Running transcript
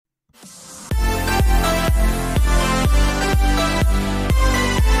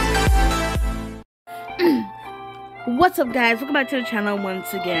What's up, guys? Welcome back to the channel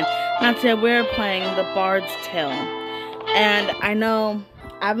once again. Now today we're playing The Bard's Tale, and I know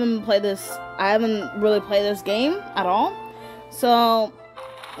I haven't really played this game at all, so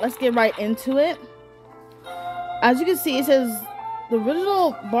let's get right into it. As you can see, it says the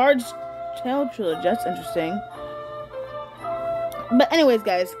original Bard's Tale trilogy. That's interesting. But anyways,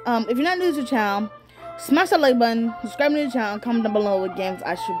 guys, if you're not new to the channel, smash that like button, subscribe to the channel, comment down below what games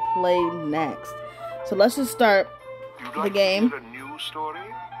I should play next. So let's just start the game. To hear a new story?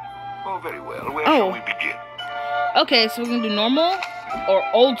 Oh, very well. Where shall we begin? Okay, so we're gonna do normal or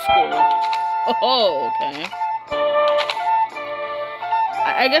old school. Oh, okay.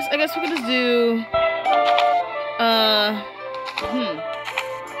 I guess we could just do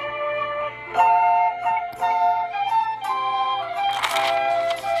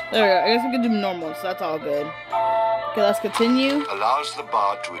There we go. I guess we can do normal, so that's all good. Okay, let's continue. Allows the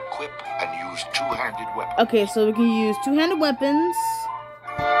bard to equip and use two-handed weapons. Okay, so we can use two-handed weapons.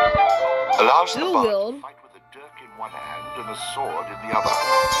 Allows the bard wield. to fight with a dirk in one hand and a sword in the other.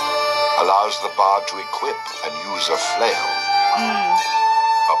 Allows the bard to equip and use a flail.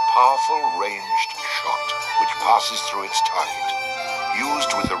 A powerful ranged shot which passes through its target.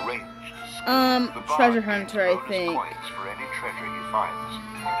 Used with a range. Treasure hunter, I think. Points for any treasure he finds.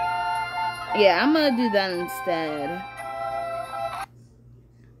 Yeah, I'm gonna do that instead.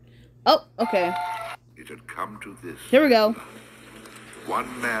 Oh, okay. It had come to this. Here we go. One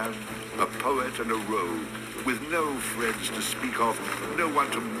man, a poet and a rogue, with no friends to speak of, no one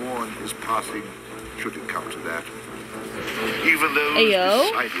to mourn his passing, should it come to that. Even those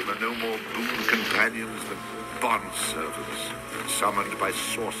beside him are no more boon companions than bondservants, summoned by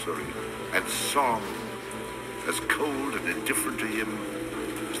sorcery and song, as cold and indifferent to him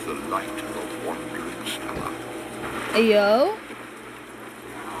as the light of a wandering star. Ayo.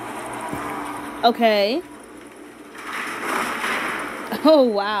 Okay. Oh,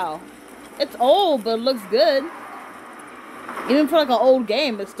 wow. It's old, but it looks good. Even for like an old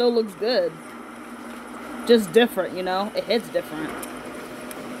game, it still looks good. Just different, you know? It hits different.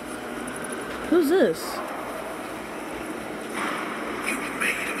 Who's this? You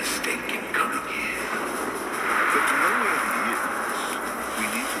made a mistake in coming here. But to know where he is, we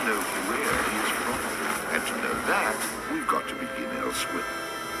need to know where he is from. And to know that, we've got to begin elsewhere.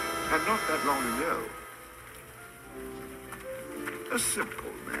 And not that long ago. A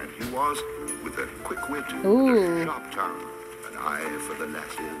simple man he was, with a quick wit, a sharp tongue, an eye for the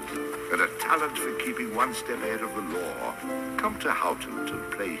lasses, and a talent for keeping one step ahead of the law, come to Houghton to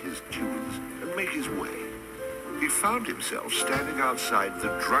play his tunes and make his way. He found himself standing outside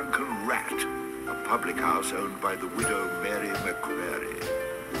the Drunken Rat, a public house owned by the widow Mary McCreary.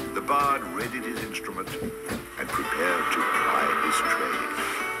 The bard readied his instrument and prepared to ply his trade.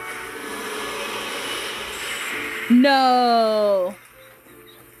 No.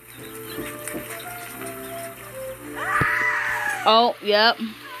 Oh, yep.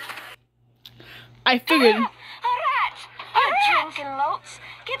 I figured. A rat! You drunken lots!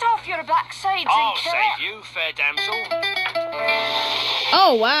 Get off your backsides I'll and kill save it! you, fair damsel.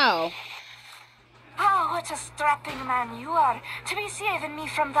 Oh, wow. Oh, what a strapping man you are, to be saving me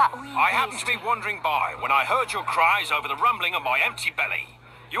from that wee I happened beast. to be wandering by when I heard your cries over the rumbling of my empty belly.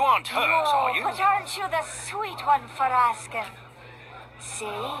 You aren't hurt, are you? But aren't you the sweet one for asking? Say,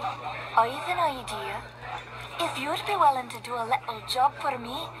 I've an idea. If you'd be willing to do a little job for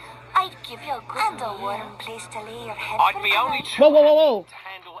me, I'd give you a good and a warm place to lay your head. I'd be only too Whoa. to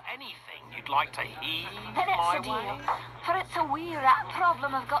handle anything you'd like to heave Then it's my a deal. way. For it's a wee rat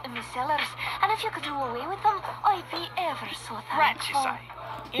problem I've got in my cellars, and if you could do away with them, I'd be ever so thankful. Rat, you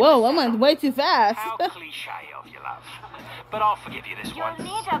say? Whoa, I went way too fast. How cliche of you, love. But I'll forgive you this You'll once.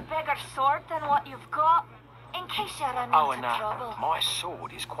 need a bigger sword than what you've got, in case you run Oh, into and trouble. my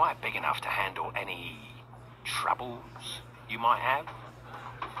sword is quite big enough to handle any troubles you might have.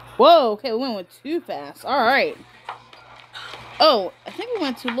 Whoa, okay, we went too fast. Alright. Oh, I think we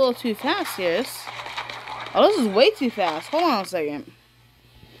went a little too fast here. Oh, this is way too fast. Hold on a second.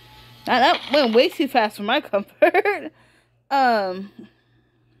 That went way too fast for my comfort.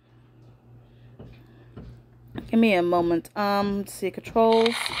 Give me a moment. Let's see,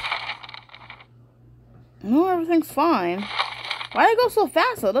 controls. No, everything's fine. Why did it go so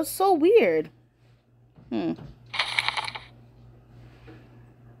fast though? That's so weird.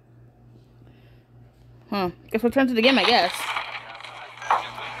 Guess we'll turn to the game, I guess.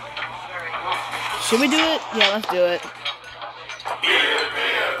 Should we do it? Yeah, let's do it.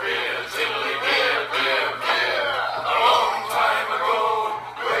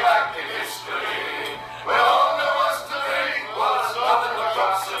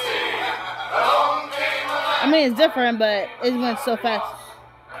 mean, it's different, but it went so fast.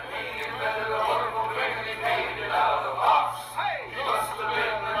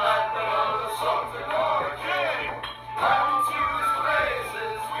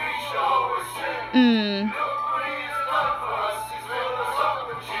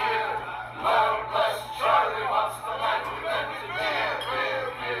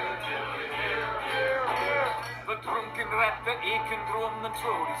 The drunken rat, the aching drum, the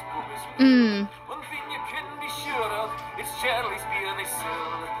throat is promised. One thing you can be sure of, it's Charlie's beer they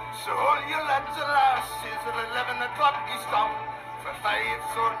sell. So all you lads and lasses at 11 o'clock you stop for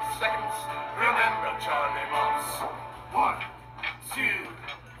 5 short seconds. Remember Charlie Moss. 1, 2,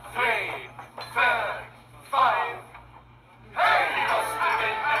 3, 4, 5. Hey, he must have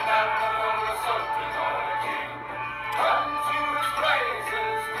been an admiral or something or a king. Unto his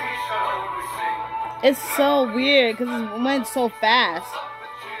praises we shall always sing. It's so weird because it went so fast.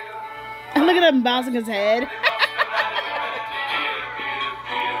 And look at him bouncing his head.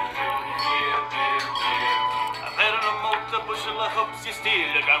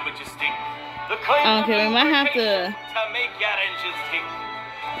 Okay, we might have to. Make your engines tick.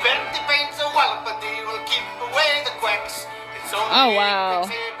 20 paints a wallop, but they will keep away the quacks. It's only Oh, wow.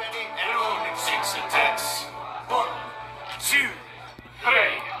 and only 6 attacks. 1, 2, 3.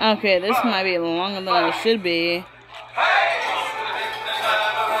 Okay, this might be longer than it should be.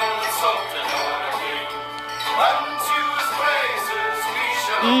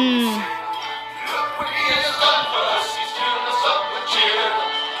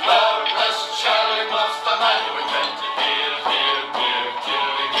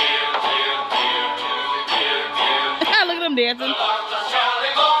 Look at him dancing.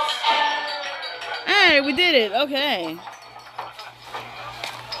 Hey, we did it. Okay.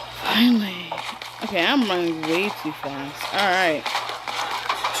 Finally. Okay, I'm running way too fast. Alright.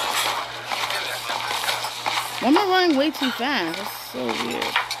 Why am I running way too fast? That's so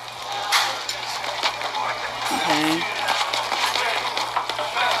weird. Okay.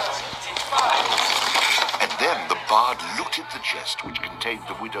 And then the bard looked at the chest which contained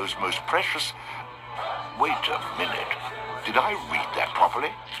the widow's most precious... Wait a minute. Did I read that properly?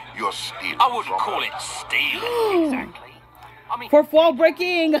 You're stealing I wouldn't from call her. it stealing, exactly. I mean, For wall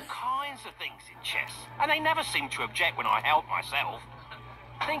breaking. kinds of things in chess, and they never seem to object when I help myself.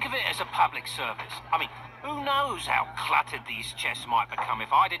 Think of it as a public service. I mean, who knows how cluttered these chests might become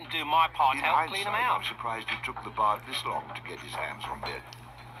if I didn't do my part to In help clean them hindsight, out. I'm surprised it took the bard this long to get his hands on them.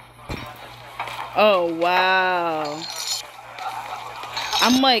 Oh, wow.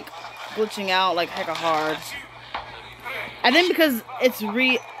 I'm like glitching out like hecka hard. I think because it's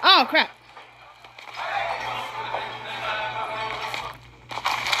oh crap.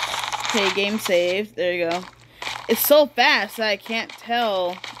 Okay, game saved. There you go. It's so fast that I can't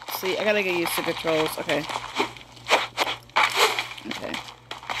tell. See, I gotta get used to controls. Okay. Okay.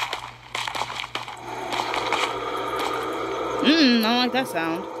 I don't like that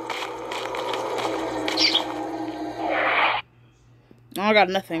sound. Oh, I got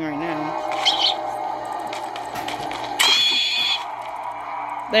nothing right now.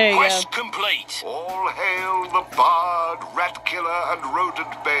 There you Quest go. complete. All hail the bard, rat killer, and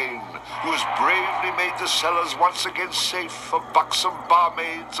rodent bane, who has bravely made the cellars once again safe for buxom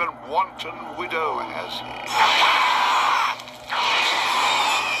barmaids and wanton widow, has he?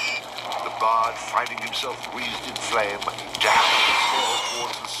 The bard, finding himself wreathed in flame, dashed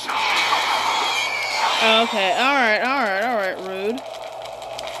towards the city. Okay, alright, Rude.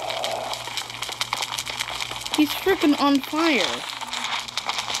 He's freaking on fire.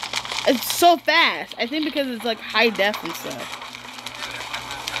 It's so fast. I think because it's like high def and stuff.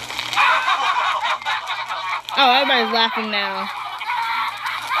 Oh, everybody's laughing now.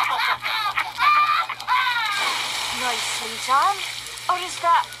 Nicely done. Or is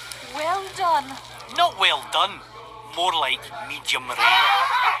that well done? Not well done. More like medium rare.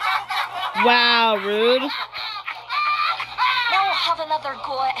 Wow, Rude. We'll have another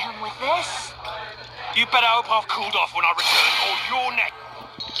go at him with this. You better hope I've cooled off when I return, or your neck.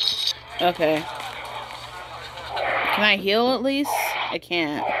 Okay. Can I heal at least? I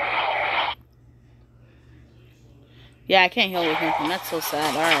can't. Yeah, I can't heal with nothing. That's so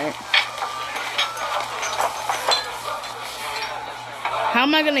sad. Alright. How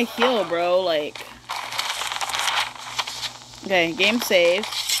am I gonna heal, bro? Like... Okay, game saved.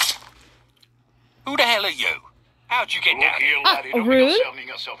 Who the hell are you? How'd you get Look down here, here? laddie, don't be Rude? concerning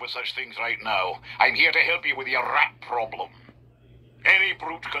yourself with such things right now. I'm here to help you with your rat problem. Any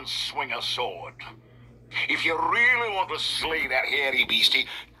brute can swing a sword. If you really want to slay that hairy beastie,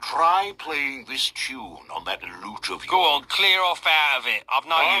 try playing this tune on that lute of yours. Go on, clear off out of it. I've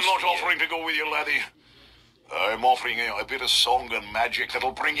no I'm use not for you. offering to go with you, laddie. I'm offering you a bit of song and magic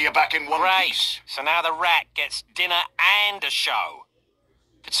that'll bring you back in one Great. piece. So now the rat gets dinner and a show.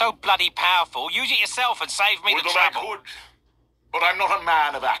 If it's so bloody powerful, use it yourself and save me the Well, I trouble. could, but I'm not a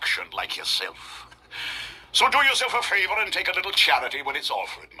man of action like yourself. So do yourself a favor and take a little charity when it's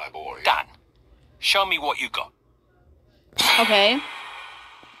offered, my boy. Done. Show me what you got. Okay.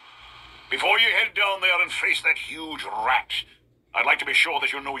 Before you head down there and face that huge rat, I'd like to be sure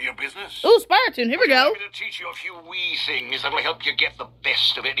that you know your business. Ooh, Spartan, here we go. I'm going to teach you a few wee things that'll help you get the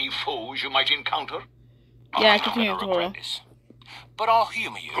best of any foes you might encounter. Yeah, I'm continue, gonna regret Toro. this, but I'll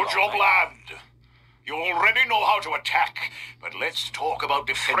humour you. Good job, lad. You already know how to attack, but let's talk about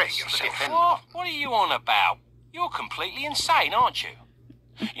defending yourself. What are you on about? You're completely insane, aren't you?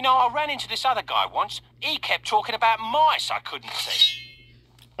 You know, I ran into this other guy once. He kept talking about mice I couldn't see.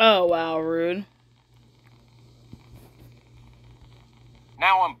 Oh, wow, rude.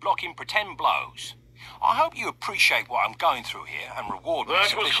 Now I'm blocking pretend blows. I hope you appreciate what I'm going through here and reward me That was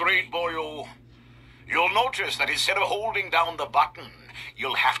sufficiently. great, boyo. You'll notice that instead of holding down the button,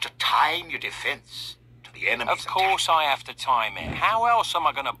 you'll have to time your defense to the enemy's Of course I have to time it. How else am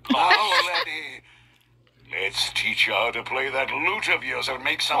I going to block? Now, laddie, let's teach you how to play that lute of yours and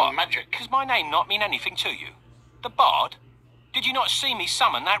make some magic. Does my name not mean anything to you? The Bard? Did you not see me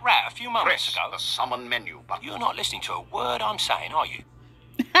summon that rat a few moments Press ago? the summon menu button. You're not listening to a word I'm saying, are you?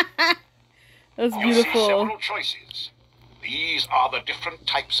 That's You'll see beautiful. several choices. These are the different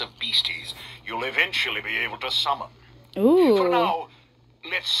types of beasties you'll eventually be able to summon. Ooh. For now,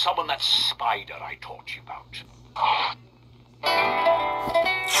 let's summon that spider I taught you about.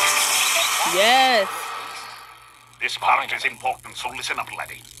 Yes. This part is important, so listen up,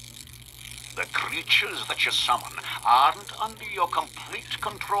 laddie. The creatures that you summon aren't under your complete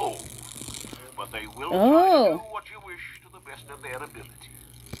control, but they will try to do what you wish to the best of their ability.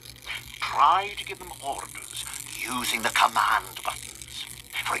 Try to give them orders using the command buttons.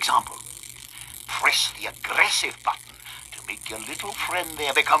 For example, press the aggressive button to make your little friend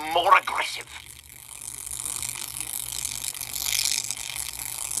there become more aggressive.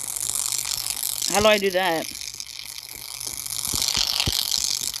 How do I do that?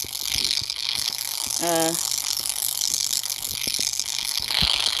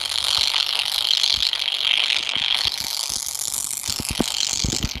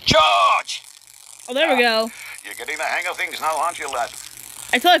 Charge! Oh, there we go. You're getting the hang of things now, aren't you, lad?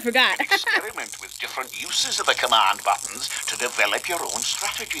 I totally forgot. Experiment with different uses of the command buttons to develop your own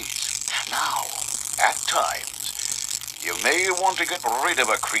strategies. Now, at times, you may want to get rid of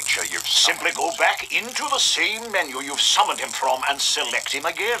a creature you've simply go back into the same menu you've summoned him from and select him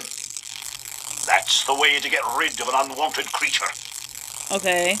again. That's the way to get rid of an unwanted creature.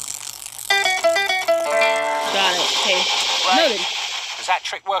 Okay. Got it. Okay. Right. Noted. Does that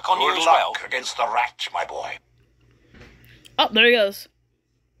trick work on you Good as well? luck against the rat, my boy. Oh, there he goes.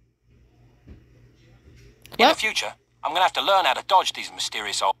 In the future, I'm going to have to learn how to dodge these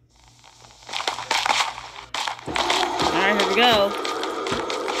mysterious old... Alright, here we go.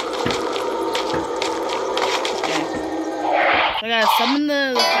 Okay. So I gotta summon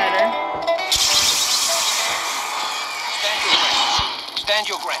the spider. Stand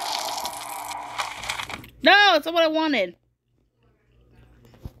your ground. No, it's not what I wanted.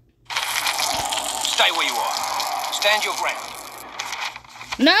 Stay where you are. Stand your ground.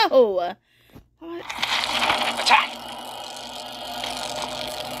 No! What? Attack!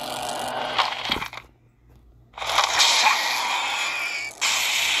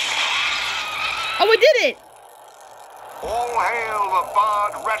 Oh, we did it! All hail the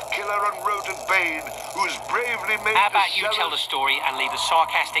bard, rat killer, and rodent bane, who's bravely made How about the you cell- tell the story and leave the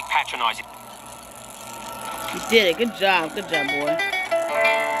sarcastic, patronizing... You did it. Good job. Good job, boy.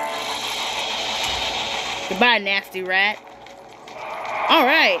 Goodbye, nasty rat.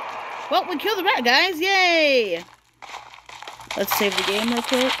 Alright. Well, we killed the rat, guys. Yay! Let's save the game real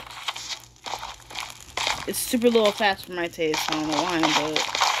quick. It's super little fast for my taste. I don't know why,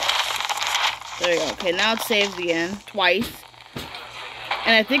 but... There you go. Okay, now it saves again. Twice.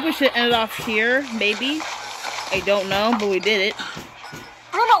 And I think we should end it off here, maybe. I don't know, but we did it.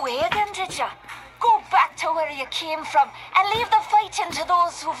 Run away again, did ya? Go back to where you came from and leave the fighting to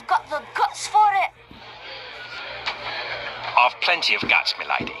those who've got the guts for it. I've plenty of guts,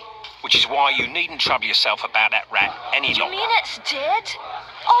 milady. Which is why you needn't trouble yourself about that rat any Do you longer. mean it's dead?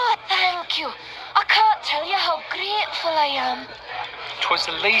 Oh, thank you. I can't tell you how grateful I am. 'Twas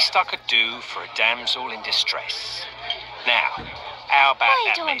the least I could do for a damsel in distress. Now, how about Why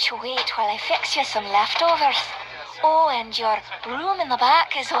that don't mate? you wait while I fix you some leftovers? Oh, and your room in the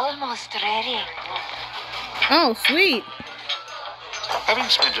back is almost ready. Oh, sweet. Having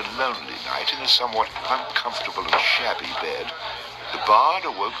spent a lonely night in a somewhat uncomfortable and shabby bed, the bard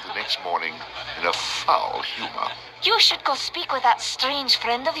awoke the next morning in a foul humor. You should go speak with that strange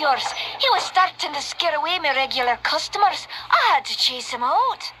friend of yours. He was starting to scare away my regular customers. I had to chase him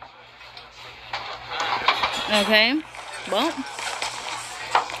out. Okay. Well,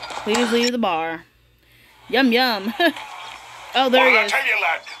 please leave the bar. Yum yum. Oh, there he Well, I is. tell you,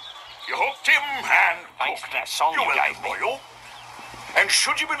 lad, you hooked him and Thanks for that song you gave me. Royal. And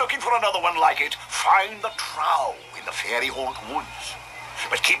should you be looking for another one like it, find the trow in the fairy haunt woods.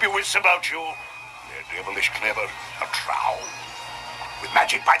 But keep your wits about you. They're devilish clever, a trow. With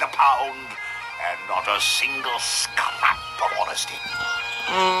magic by the pound, and not a single scrap of honesty.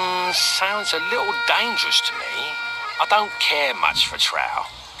 Sounds a little dangerous to me. I don't care much for trow.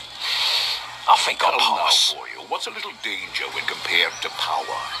 I think I'll pass. Now, boy, what's a little danger when compared to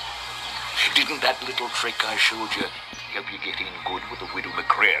power? Didn't that little trick I showed you help you get in good with the Widow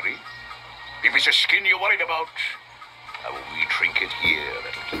McCreary? If it's a skin you're worried about, a wee trinket here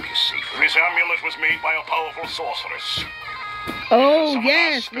that'll keep you safer. This amulet was made by a powerful sorceress. Oh,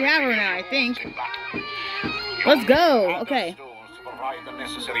 yes. We have her now, I think. Let's go. Okay. To provide the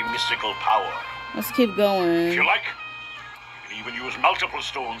necessary mystical power. Let's keep going. If you like, you can even use multiple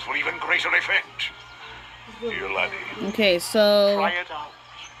stones for even greater effect. Here, laddie. Okay, so... Try it out.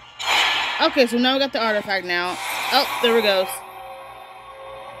 Okay, so now we got the artifact now. Oh, there we go.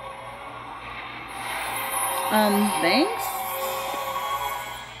 Thanks?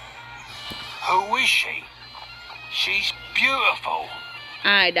 Who is she? She's beautiful.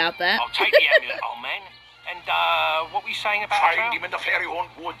 I doubt that. I'll take the amulet, old man. And, what were you saying about Find trow? him in the fairy haunt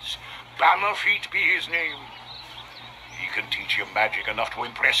woods. Bannerfeet be his name. He can teach you magic enough to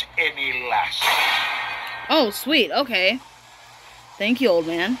impress any lass. Oh, sweet. Okay. Thank you, old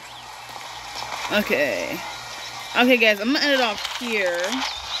man. Okay. Okay, guys, I'm gonna end it off here.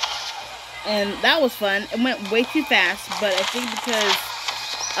 And that was fun. It went way too fast, but I think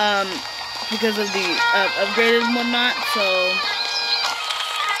because of the upgraded and whatnot, so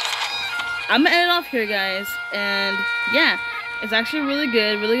I'm gonna end it off here, guys. And yeah, it's actually really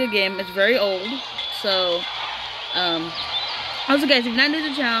good game. It's very old, so also, guys, if you're not new to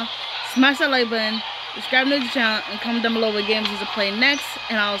the channel, smash that like button, subscribe to the channel, and comment down below what games you to play next.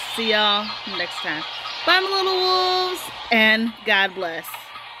 And I'll see y'all next time. Bye, my little wolves, and God bless.